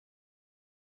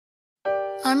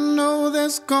I know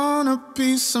there's gonna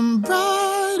be some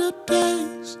brighter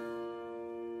days.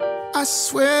 I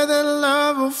swear that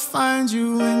love will find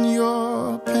you in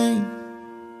your pain.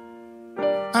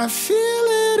 I feel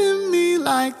it in me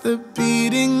like the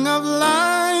beating of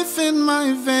life in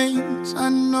my veins. I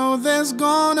know there's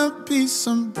gonna be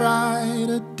some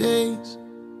brighter days.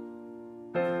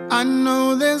 I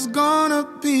know there's gonna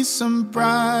be some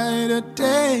brighter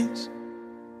days.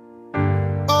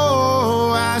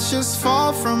 Oh, ashes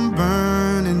fall from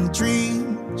burning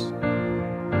dreams.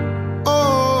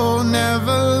 Oh,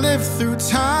 never lived through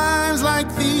times like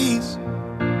these.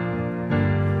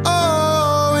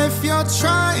 Oh, if you're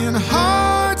trying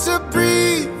hard to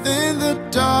breathe in the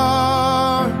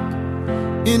dark,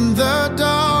 in the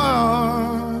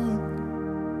dark,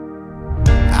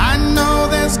 I know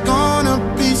there's gonna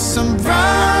be some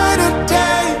brighter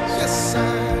days. Yes,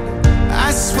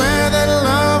 I swear that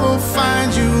love will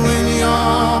find you in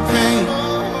your pain.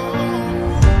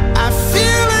 I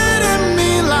feel it in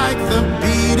me like the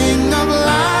beating of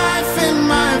life in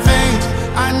my veins.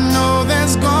 I know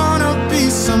there's gonna be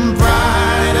some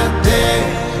brighter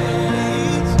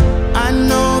days. I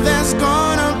know there's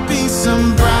gonna be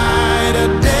some brighter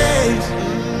days.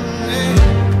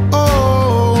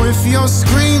 Oh, if your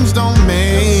screams don't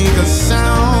make a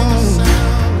sound.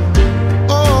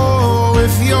 Oh,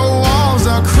 if your walls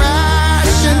are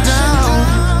crashing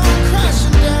down.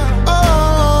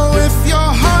 Oh, if your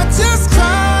heart just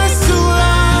cries too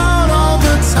loud all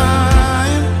the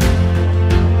time.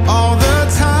 All the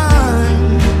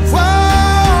time. Whoa,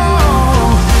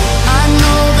 I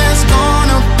know there's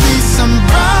gonna be some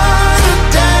brighter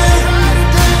day.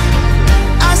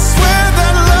 I swear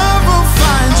that love will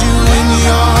find you in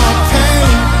your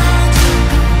pain.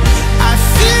 I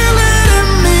feel it in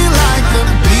me like the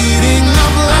beating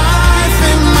of life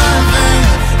in my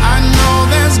veins. I know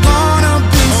there's gonna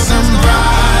be some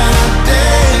brighter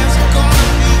days.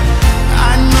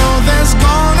 I know there's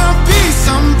gonna be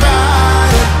some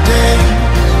brighter days.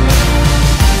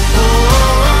 Oh,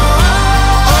 oh,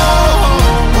 oh,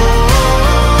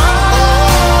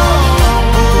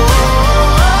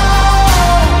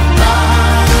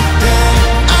 brighter days.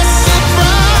 I said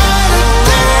brighter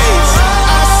days.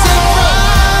 I said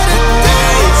brighter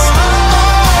days.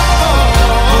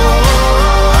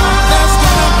 There's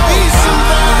gonna be some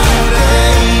brighter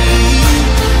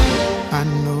days. I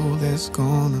know there's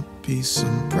gonna be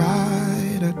some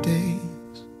brighter days.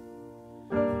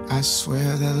 I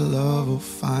swear that love will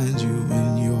find you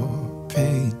in your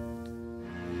pain.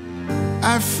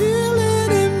 I feel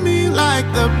it in me like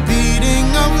the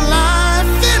beating of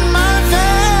life in my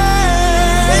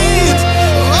veins.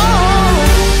 Oh,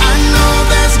 I know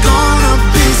there's gonna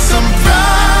be some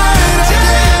brighter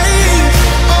days.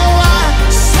 Oh, I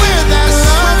swear that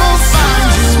love will find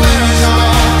you in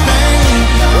your pain.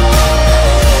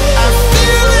 I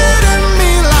feel it in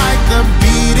me like the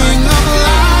beating of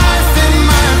life in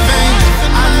my veins.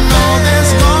 I know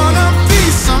there's gonna be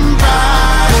some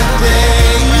brighter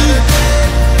days.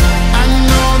 I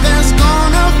know there's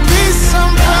gonna be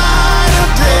some brighter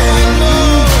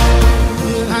days.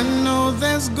 I know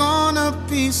there's gonna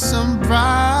be some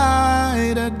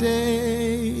brighter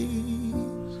days.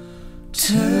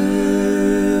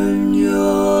 Turn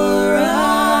your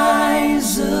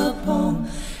eyes upon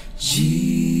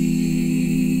Jesus.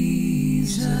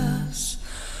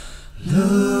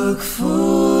 Look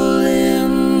full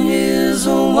in his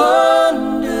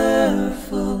wonderful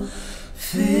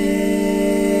face,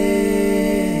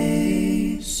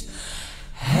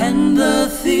 and the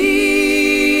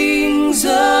things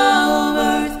of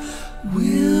earth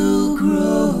will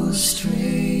grow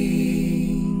strangely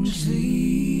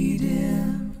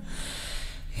dim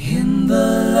in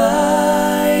the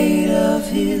light of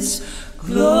his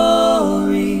glory.